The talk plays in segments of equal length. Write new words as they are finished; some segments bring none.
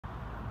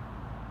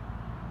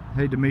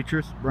Hey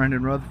Demetrius,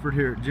 Brandon Rutherford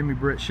here at Jimmy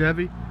Britt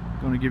Chevy.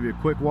 Going to give you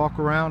a quick walk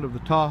around of the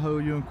Tahoe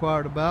you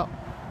inquired about.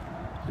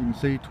 You can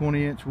see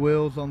 20-inch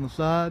wheels on the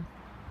side,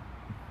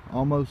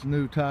 almost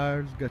new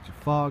tires, got your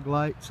fog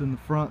lights in the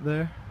front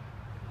there.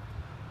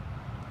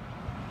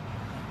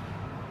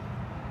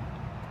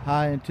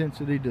 High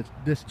intensity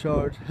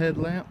discharge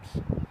headlamps,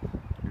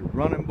 your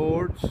running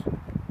boards.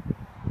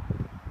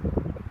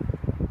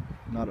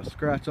 Not a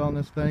scratch on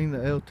this thing, the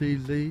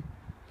LTZ.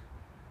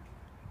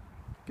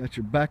 Got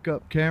your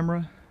backup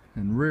camera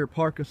and rear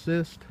park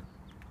assist.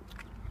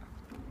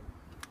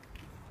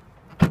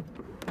 Got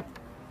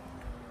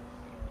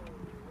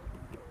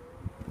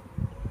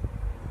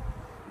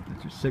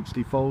your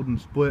 60 fold and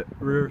split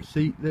rear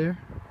seat there,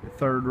 your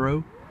third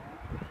row.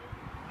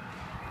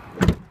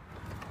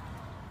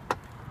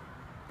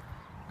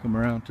 Come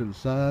around to the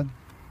side.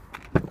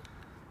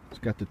 It's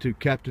got the two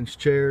captain's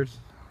chairs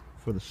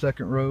for the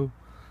second row.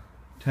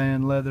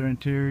 Tan leather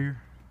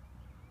interior.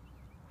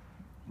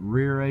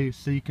 Rear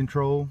AC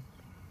control.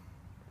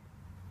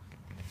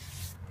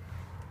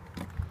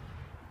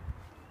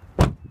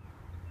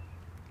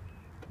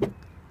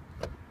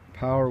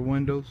 Power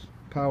windows,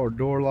 power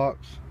door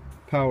locks,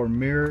 power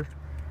mirror,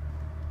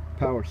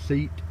 power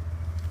seat.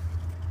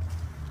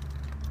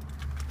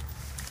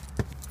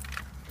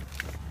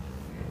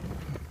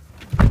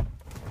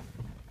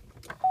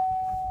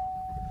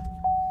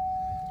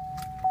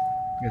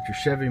 Got your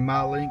Chevy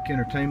MyLink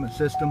entertainment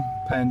system,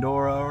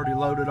 Pandora already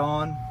loaded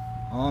on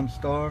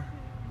OnStar.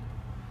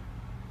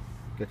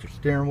 Got your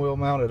steering wheel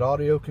mounted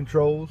audio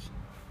controls.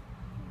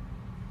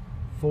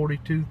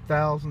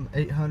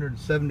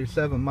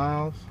 42,877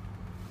 miles.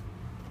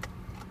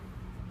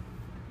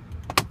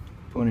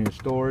 Plenty of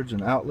storage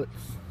and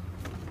outlets.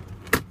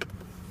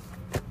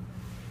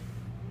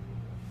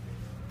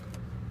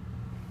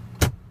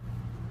 Got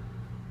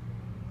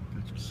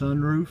your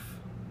sunroof.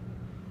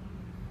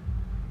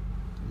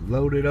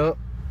 Loaded up,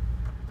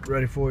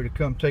 ready for you to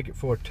come take it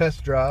for a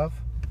test drive.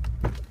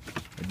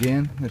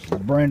 Again, this is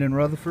Brandon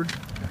Rutherford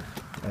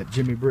at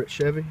Jimmy Britt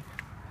Chevy.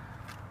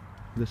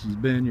 This has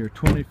been your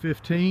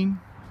 2015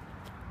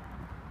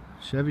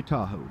 Chevy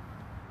Tahoe.